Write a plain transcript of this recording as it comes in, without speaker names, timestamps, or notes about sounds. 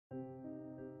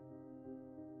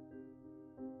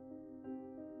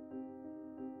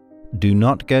Do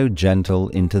Not Go Gentle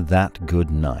Into That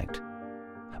Good Night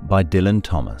by Dylan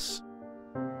Thomas.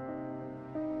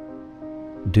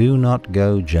 Do not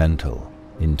go gentle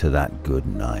into that good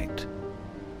night.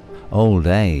 Old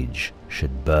age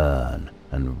should burn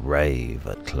and rave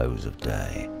at close of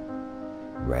day.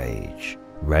 Rage,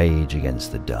 rage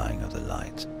against the dying of the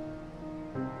light.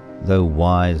 Though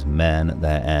wise men at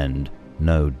their end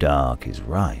know dark is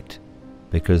right,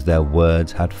 because their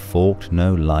words had forked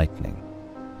no lightning,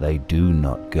 they do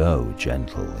not go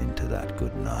gentle into that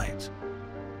good night.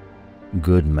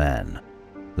 Good men,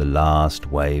 the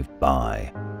last wave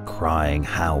by, crying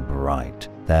how bright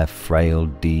their frail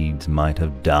deeds might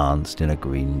have danced in a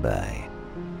green bay.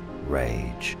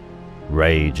 Rage,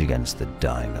 rage against the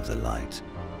dying of the light.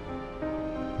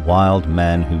 Wild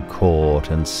men who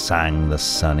caught and sang the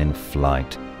sun in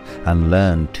flight, and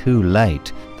learned too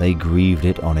late they grieved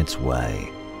it on its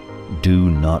way. Do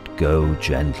not go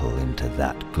gentle into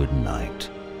that good night.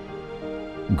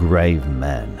 Grave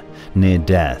men, near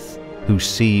death, who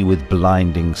see with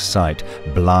blinding sight,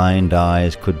 blind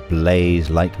eyes could blaze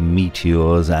like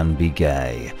meteors and be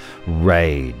gay.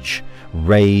 Rage,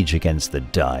 rage against the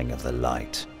dying of the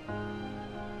light.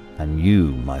 And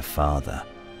you, my father,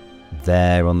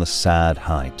 there on the sad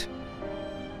height,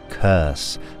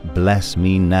 curse, bless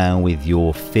me now with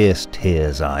your fierce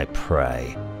tears, I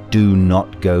pray. Do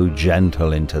not go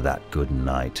gentle into that good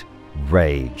night.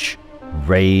 Rage,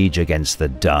 rage against the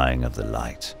dying of the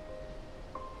light.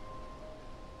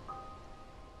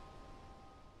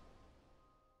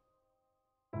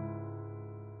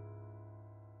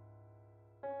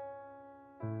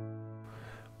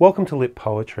 Welcome to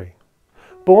Litpoetry.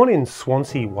 Born in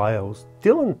Swansea, Wales,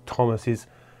 Dylan Thomas is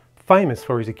famous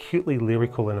for his acutely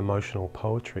lyrical and emotional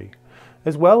poetry,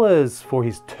 as well as for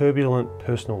his turbulent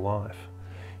personal life.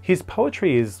 His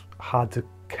poetry is hard to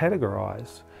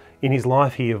categorise. In his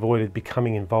life, he avoided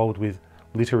becoming involved with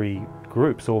literary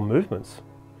groups or movements.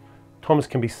 Thomas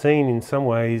can be seen in some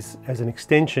ways as an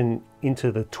extension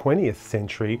into the 20th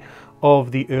century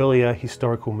of the earlier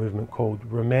historical movement called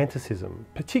Romanticism,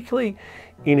 particularly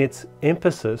in its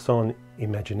emphasis on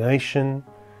imagination,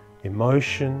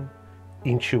 emotion,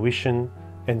 intuition,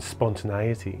 and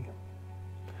spontaneity.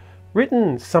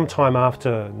 Written sometime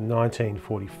after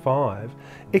 1945,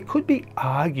 it could be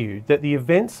argued that the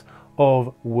events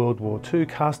of World War II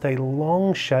cast a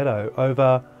long shadow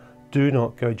over Do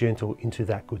Not Go Gentle Into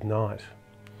That Good Night.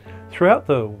 Throughout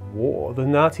the war, the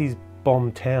Nazis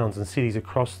bombed towns and cities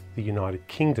across the United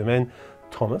Kingdom, and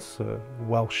Thomas, a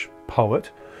Welsh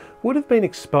poet, would have been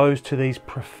exposed to these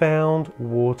profound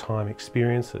wartime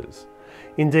experiences.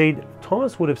 Indeed,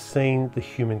 Thomas would have seen the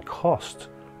human cost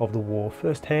of the war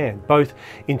firsthand, both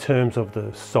in terms of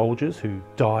the soldiers who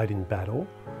died in battle,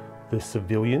 the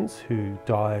civilians who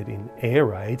died in air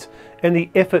raids, and the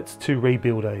efforts to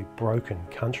rebuild a broken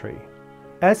country.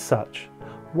 As such,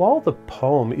 while the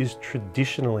poem is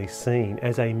traditionally seen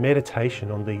as a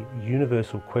meditation on the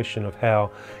universal question of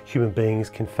how human beings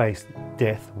can face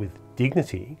death with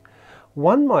dignity,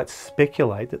 one might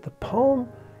speculate that the poem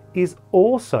is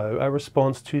also a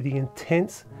response to the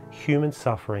intense human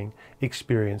suffering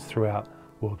experienced throughout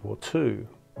World War II.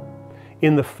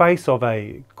 In the face of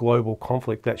a global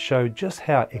conflict that showed just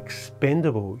how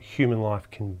expendable human life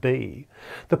can be,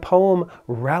 the poem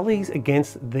rallies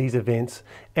against these events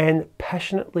and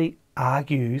passionately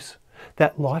argues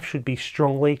that life should be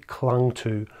strongly clung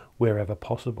to wherever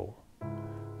possible.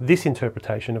 This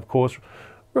interpretation, of course,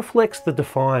 reflects the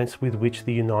defiance with which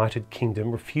the United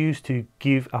Kingdom refused to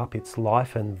give up its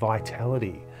life and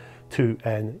vitality to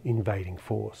an invading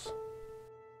force.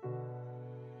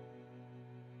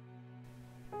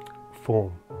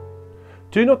 Form.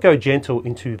 Do Not Go Gentle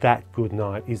Into That Good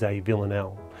Night is a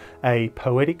villanelle, a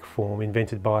poetic form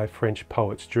invented by French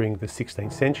poets during the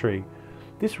 16th century.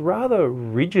 This rather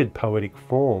rigid poetic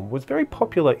form was very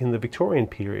popular in the Victorian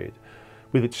period,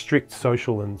 with its strict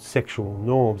social and sexual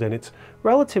norms and its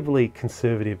relatively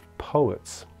conservative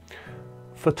poets.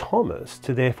 For Thomas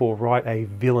to therefore write a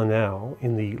villanelle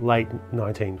in the late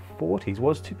 1940s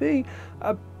was to be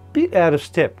a bit out of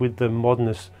step with the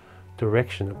modernist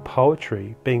direction of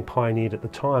poetry being pioneered at the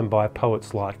time by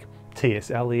poets like T.S.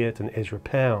 Eliot and Ezra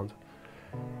Pound.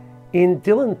 In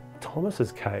Dylan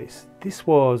Thomas's case, this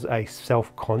was a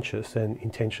self-conscious and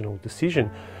intentional decision.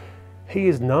 He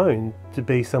is known to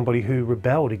be somebody who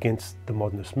rebelled against the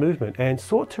modernist movement and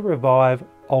sought to revive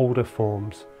older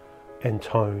forms and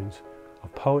tones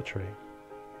of poetry.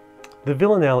 The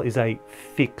villanelle is a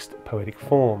fixed poetic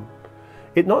form.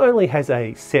 It not only has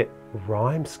a set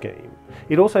rhyme scheme.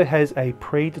 It also has a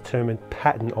predetermined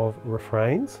pattern of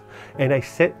refrains and a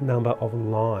set number of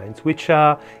lines, which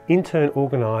are in turn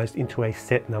organised into a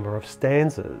set number of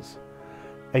stanzas.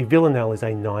 A villanelle is a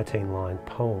 19-line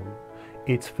poem.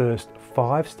 Its first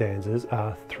 5 stanzas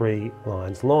are 3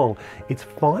 lines long. Its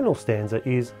final stanza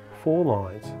is 4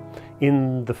 lines.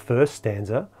 In the first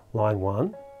stanza, line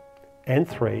 1 and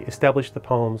 3 establish the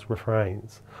poem's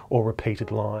refrains, or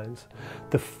repeated lines.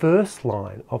 The first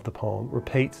line of the poem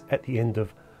repeats at the end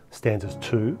of stanzas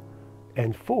 2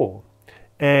 and 4,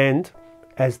 and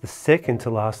as the second to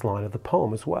last line of the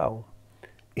poem as well.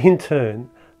 In turn,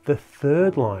 the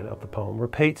third line of the poem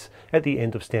repeats at the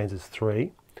end of stanzas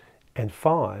 3 and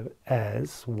 5,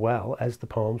 as well as the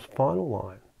poem's final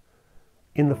line.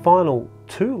 In the final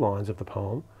 2 lines of the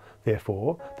poem,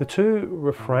 therefore, the 2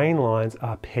 refrain lines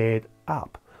are paired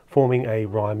up, forming a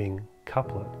rhyming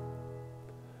couplet.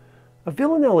 A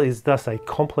villanelle is thus a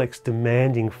complex,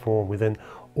 demanding form with an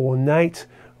ornate,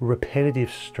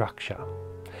 repetitive structure.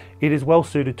 It is well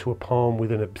suited to a poem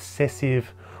with an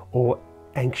obsessive or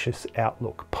anxious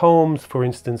outlook. Poems, for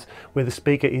instance, where the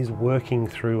speaker is working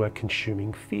through a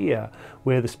consuming fear,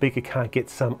 where the speaker can't get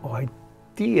some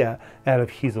idea out of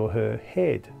his or her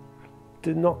head.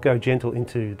 Do Not Go Gentle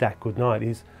Into That Good Night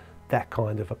is that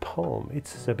kind of a poem.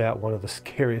 It's about one of the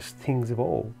scariest things of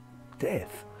all,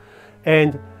 death.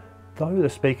 And though the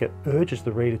speaker urges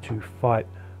the reader to fight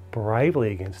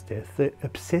bravely against death, the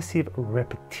obsessive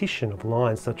repetition of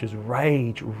lines such as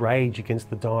rage, rage against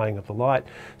the dying of the light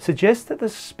suggests that the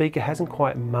speaker hasn't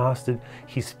quite mastered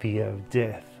his fear of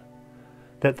death,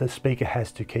 that the speaker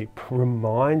has to keep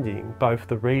reminding both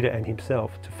the reader and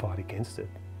himself to fight against it.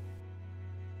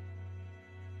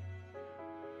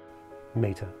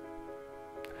 Metre.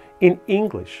 In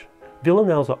English,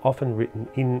 villanelles are often written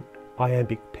in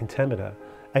iambic pentameter,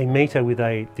 a metre with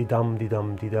a di-dum,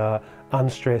 di-dum, di-da,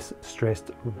 unstressed, stressed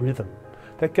rhythm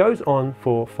that goes on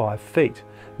for 5 feet,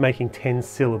 making 10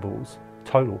 syllables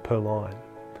total per line.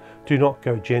 Do Not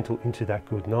Go Gentle Into That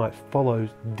Good Night follows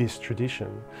this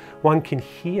tradition. One can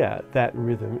hear that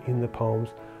rhythm in the poem's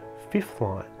 5th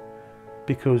line,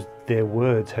 because their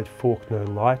words had forked no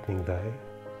lightning they.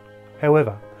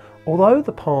 However, although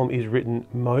the poem is written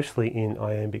mostly in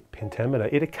iambic pentameter,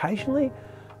 it occasionally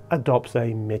adopts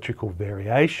a metrical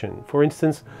variation. For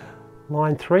instance,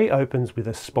 line 3 opens with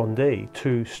a spondee,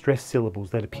 2 stressed syllables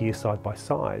that appear side by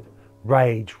side.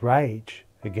 Rage, rage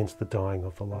against the dying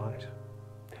of the light.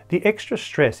 The extra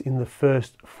stress in the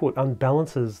first foot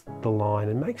unbalances the line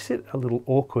and makes it a little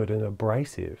awkward and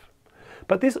abrasive.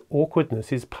 But this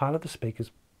awkwardness is part of the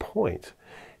speaker's point.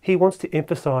 He wants to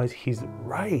emphasise his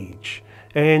rage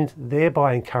and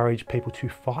thereby encourage people to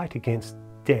fight against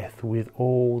death with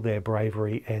all their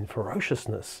bravery and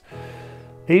ferociousness,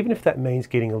 even if that means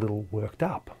getting a little worked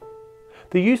up.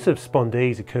 The use of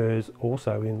spondees occurs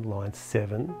also in lines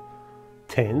 7,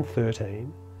 10,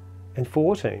 13 and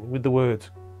 14 with the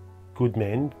words good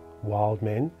men, wild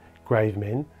men, grave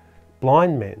men,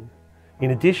 blind men,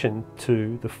 in addition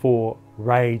to the 4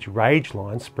 rage, rage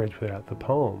lines spread throughout the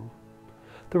poem.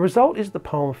 The result is the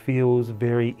poem feels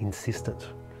very insistent.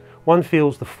 One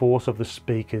feels the force of the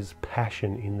speaker's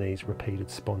passion in these repeated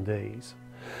spondees.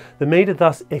 The metre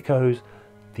thus echoes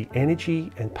the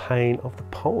energy and pain of the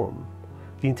poem,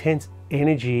 the intense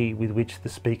energy with which the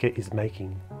speaker is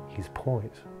making his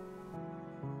point.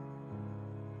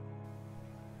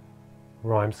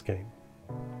 Rhyme scheme.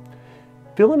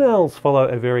 Villanelles follow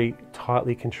a very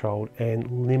tightly controlled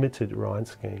and limited rhyme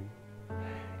scheme.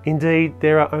 Indeed,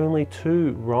 there are only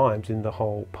 2 rhymes in the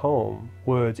whole poem,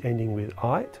 words ending with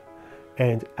 "ite"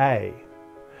 and "a".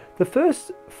 The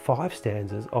first 5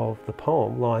 stanzas of the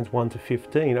poem, lines 1 to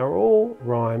 15, are all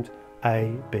rhymed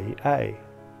A, B, A.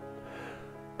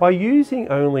 By using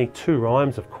only 2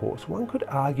 rhymes, of course, one could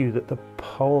argue that the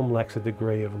poem lacks a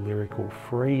degree of lyrical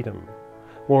freedom.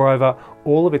 Moreover,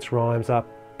 all of its rhymes are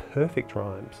perfect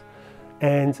rhymes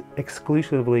and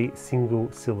exclusively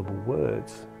single-syllable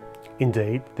words.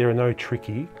 Indeed, there are no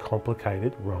tricky,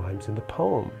 complicated rhymes in the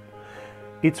poem.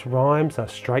 Its rhymes are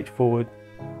straightforward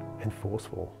and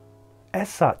forceful. As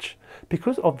such,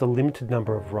 because of the limited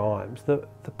number of rhymes, the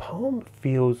poem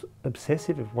feels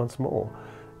obsessive once more,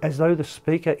 as though the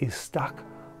speaker is stuck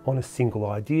on a single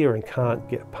idea and can't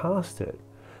get past it.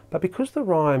 But because the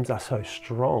rhymes are so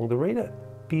strong, the reader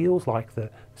feels like the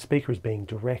speaker is being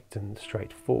direct and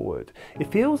straightforward.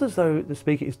 It feels as though the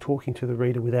speaker is talking to the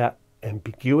reader without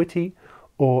ambiguity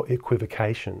or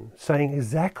equivocation, saying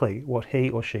exactly what he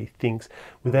or she thinks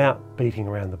without beating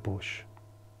around the bush.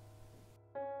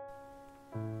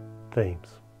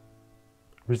 Themes.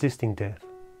 Resisting death.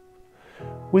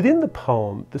 Within the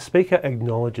poem, the speaker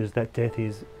acknowledges that death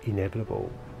is inevitable.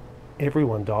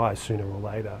 Everyone dies sooner or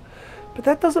later. But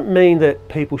that doesn't mean that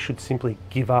people should simply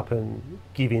give up and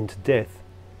give in to death.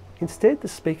 Instead, the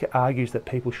speaker argues that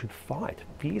people should fight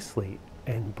fiercely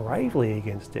and bravely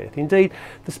against death. Indeed,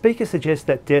 the speaker suggests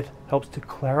that death helps to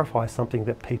clarify something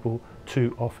that people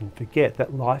too often forget,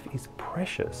 that life is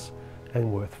precious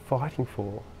and worth fighting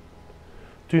for.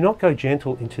 Do Not Go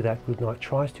Gentle Into That Good Night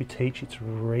tries to teach its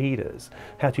readers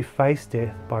how to face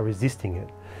death by resisting it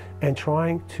and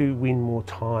trying to win more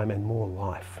time and more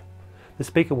life. The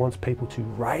speaker wants people to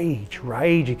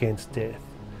rage against death.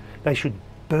 They should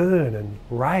burn and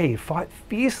rave, fight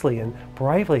fiercely and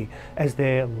bravely as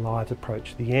their lives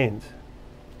approach the end.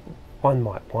 One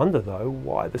might wonder, though,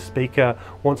 why the speaker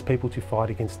wants people to fight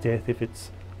against death if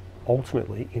it's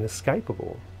ultimately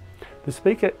inescapable. The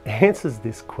speaker answers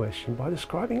this question by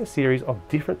describing a series of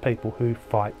different people who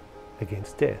fight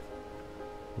against death.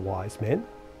 Wise men,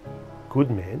 good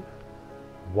men,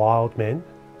 wild men,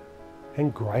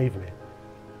 and grave men.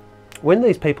 When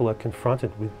these people are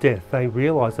confronted with death, they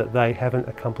realise that they haven't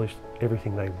accomplished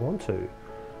everything they want to.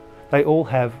 They all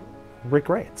have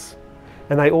regrets,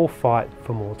 and they all fight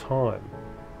for more time.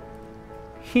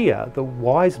 Here, the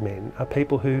wise men are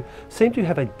people who seem to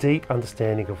have a deep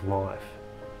understanding of life.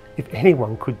 If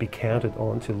anyone could be counted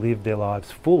on to live their lives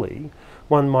fully,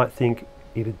 one might think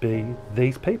it'd be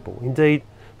these people. Indeed,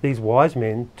 these wise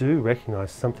men do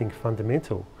recognise something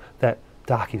fundamental, that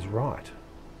dark is right.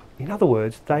 In other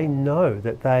words, they know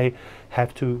that they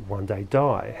have to one day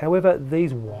die. However,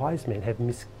 these wise men have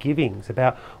misgivings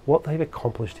about what they've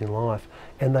accomplished in life,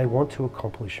 and they want to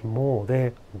accomplish more.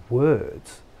 Their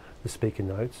words, the speaker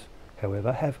notes,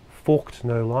 however, have forked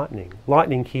no lightning.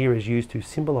 Lightning here is used to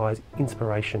symbolise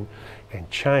inspiration and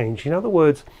change. In other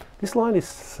words, this line is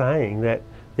saying that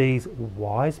these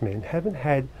wise men haven't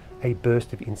had a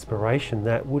burst of inspiration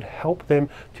that would help them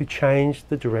to change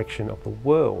the direction of the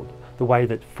world, the way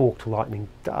that forked lightning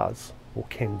does or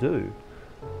can do.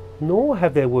 Nor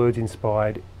have their words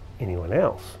inspired anyone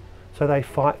else, so they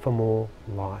fight for more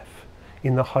life,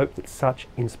 in the hope that such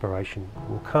inspiration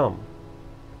will come.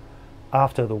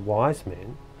 After the wise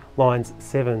men, lines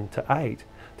 7 to 8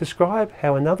 describe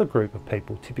how another group of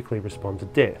people typically respond to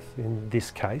death. In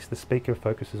this case, the speaker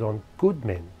focuses on good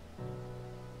men.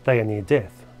 They are near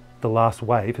death. The last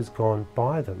wave has gone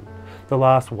by them. The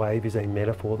last wave is a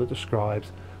metaphor that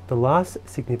describes the last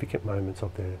significant moments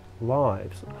of their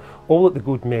lives. All that the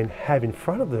good men have in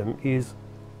front of them is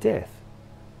death,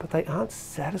 but they aren't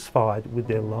satisfied with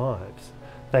their lives.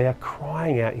 They are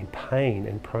crying out in pain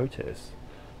and protest.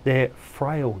 Their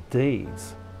frail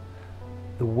deeds,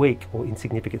 the weak or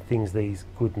insignificant things these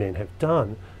good men have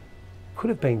done, could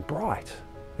have been bright,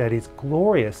 that is,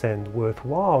 glorious and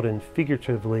worthwhile, and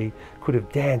figuratively could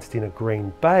have danced in a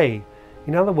green bay.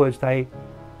 In other words, they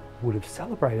would have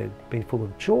celebrated, been full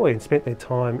of joy, and spent their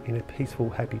time in a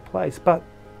peaceful, happy place. But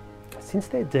since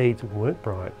their deeds weren't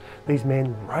bright, these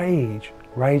men rage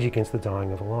against the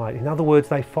dying of light. In other words,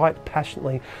 they fight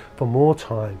passionately for more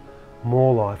time,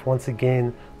 more life. Once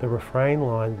again, the refrain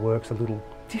line works a little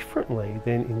differently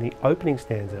than in the opening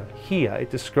stanza. Here,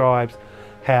 it describes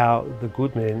how the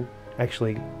good men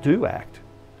actually do act,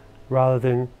 rather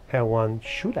than how one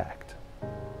should act.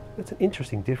 That's an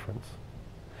interesting difference.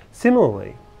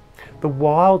 Similarly, the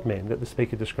wild men that the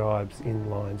speaker describes in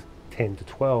lines 10 to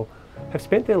 12 have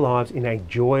spent their lives in a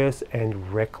joyous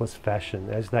and reckless fashion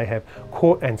as they have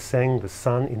caught and sang the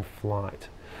sun in flight.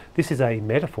 This is a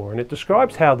metaphor, and it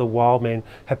describes how the wild men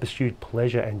have pursued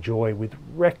pleasure and joy with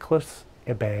reckless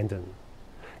abandon,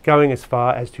 going as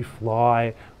far as to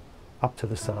fly up to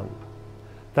the sun.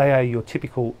 They are your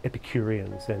typical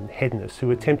Epicureans and hedonists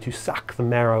who attempt to suck the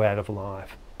marrow out of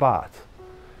life, but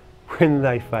when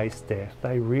they face death,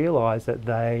 they realise that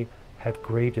they have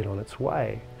grieved it on its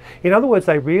way. In other words,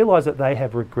 they realise that they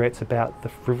have regrets about the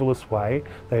frivolous way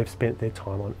they have spent their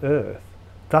time on earth.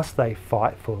 Thus they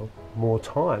fight for more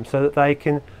time so that they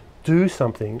can do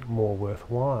something more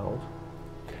worthwhile.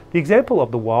 The example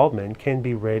of the wild men can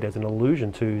be read as an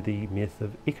allusion to the myth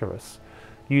of Icarus.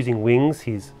 Using wings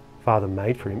his father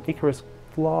made for him, Icarus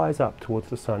flies up towards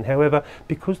the sun. However,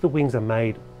 because the wings are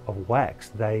made of wax,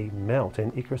 they melt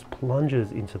and Icarus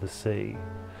plunges into the sea.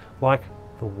 Like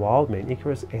the wild men,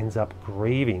 Icarus ends up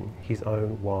grieving his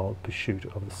own wild pursuit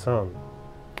of the sun.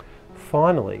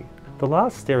 Finally, the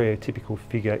last stereotypical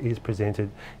figure is presented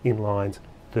in lines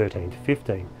 13 to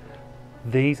 15.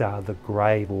 These are the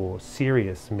grave or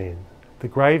serious men. The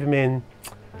grave men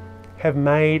have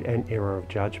made an error of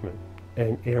judgment,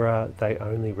 an error they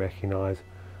only recognise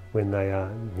when they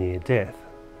are near death.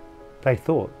 They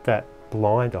thought that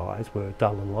blind eyes were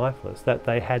dull and lifeless, that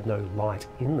they had no light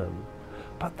in them,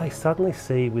 but they suddenly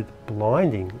see with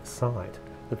blinding sight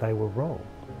that they were wrong.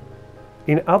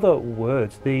 In other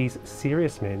words, these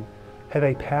serious men have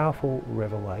a powerful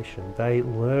revelation. They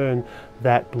learn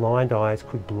that blind eyes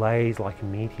could blaze like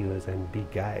meteors and be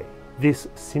gay. This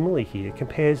simile here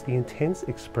compares the intense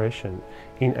expression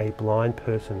in a blind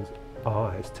person's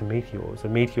eyes to meteors. A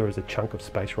meteor is a chunk of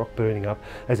space rock burning up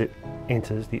as it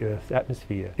enters the Earth's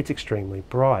atmosphere. It's extremely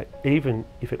bright, even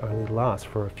if it only lasts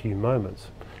for a few moments.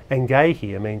 And gay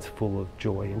here means full of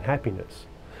joy and happiness.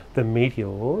 The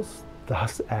meteors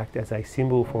thus act as a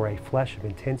symbol for a flash of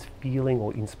intense feeling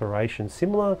or inspiration,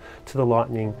 similar to the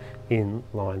lightning in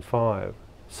line 5.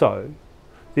 So,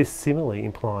 this simile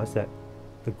implies that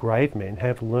the grave men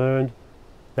have learned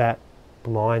that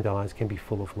blind eyes can be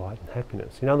full of light and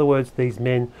happiness. In other words, these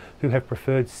men who have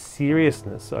preferred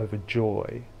seriousness over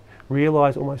joy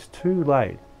realize almost too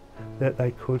late that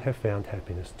they could have found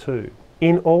happiness too.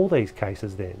 In all these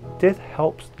cases then, death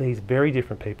helps these very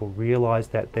different people realize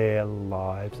that their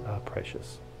lives are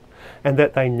precious and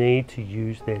that they need to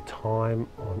use their time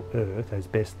on earth as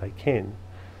best they can.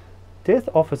 Death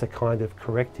offers a kind of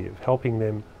corrective, helping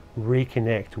them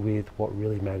reconnect with what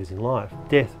really matters in life.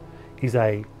 Death is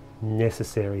a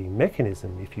necessary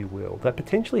mechanism, if you will, that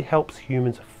potentially helps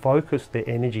humans focus their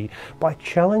energy by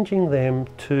challenging them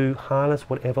to harness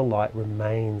whatever light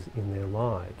remains in their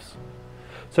lives.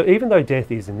 So even though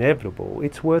death is inevitable,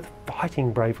 it's worth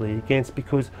fighting bravely against,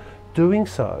 because doing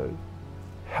so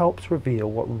helps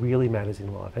reveal what really matters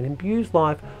in life and imbues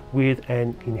life with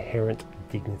an inherent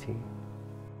dignity.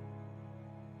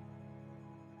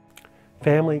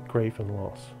 Family, grief and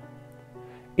loss.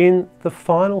 In the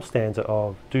final stanza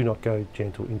of "Do not go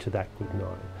gentle into that good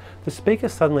night," the speaker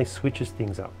suddenly switches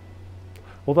things up.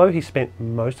 Although he spent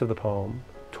most of the poem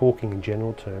talking in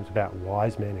general terms about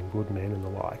wise men and good men and the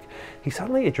like, he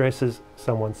suddenly addresses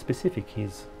someone specific,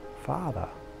 his father.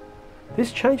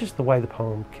 This changes the way the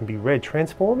poem can be read,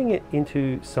 transforming it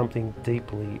into something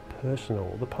deeply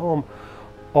personal. The poem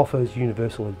offers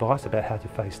universal advice about how to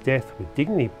face death with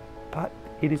dignity, but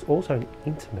it is also an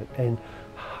intimate and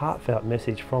heartfelt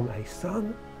message from a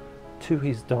son to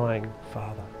his dying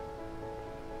father.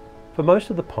 For most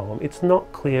of the poem, it's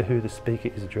not clear who the speaker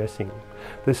is addressing.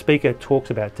 The speaker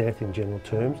talks about death in general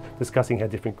terms, discussing how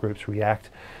different groups react,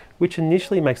 which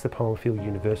initially makes the poem feel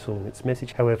universal in its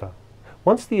message. However,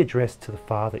 once the address to the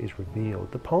father is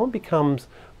revealed, the poem becomes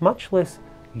much less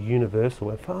universal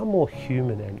and far more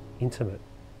human and intimate.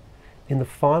 In the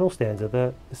final stanza,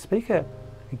 the speaker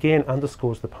again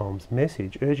underscores the poem's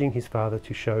message, urging his father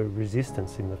to show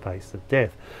resistance in the face of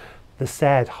death. The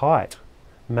sad height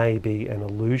may be an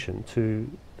allusion to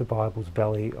the Bible's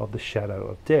valley of the shadow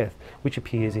of death, which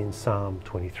appears in Psalm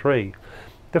 23.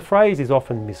 The phrase is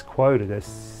often misquoted as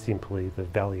simply the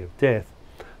valley of death,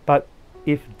 but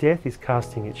if death is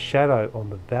casting its shadow on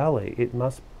the valley, it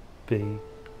must be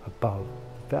above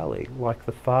the valley, like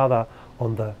the father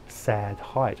on the sad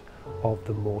height of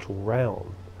the mortal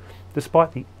realm.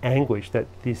 Despite the anguish that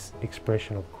this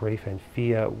expression of grief and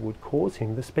fear would cause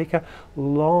him, the speaker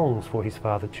longs for his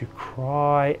father to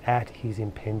cry at his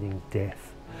impending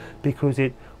death, because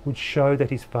it would show that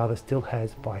his father still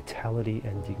has vitality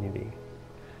and dignity.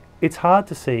 It's hard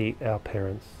to see our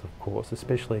parents, of course,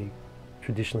 especially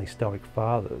traditionally stoic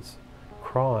fathers,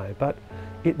 cry, but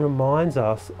it reminds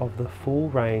us of the full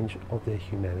range of their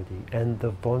humanity and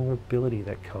the vulnerability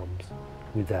that comes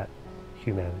with that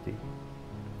humanity.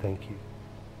 Thank you.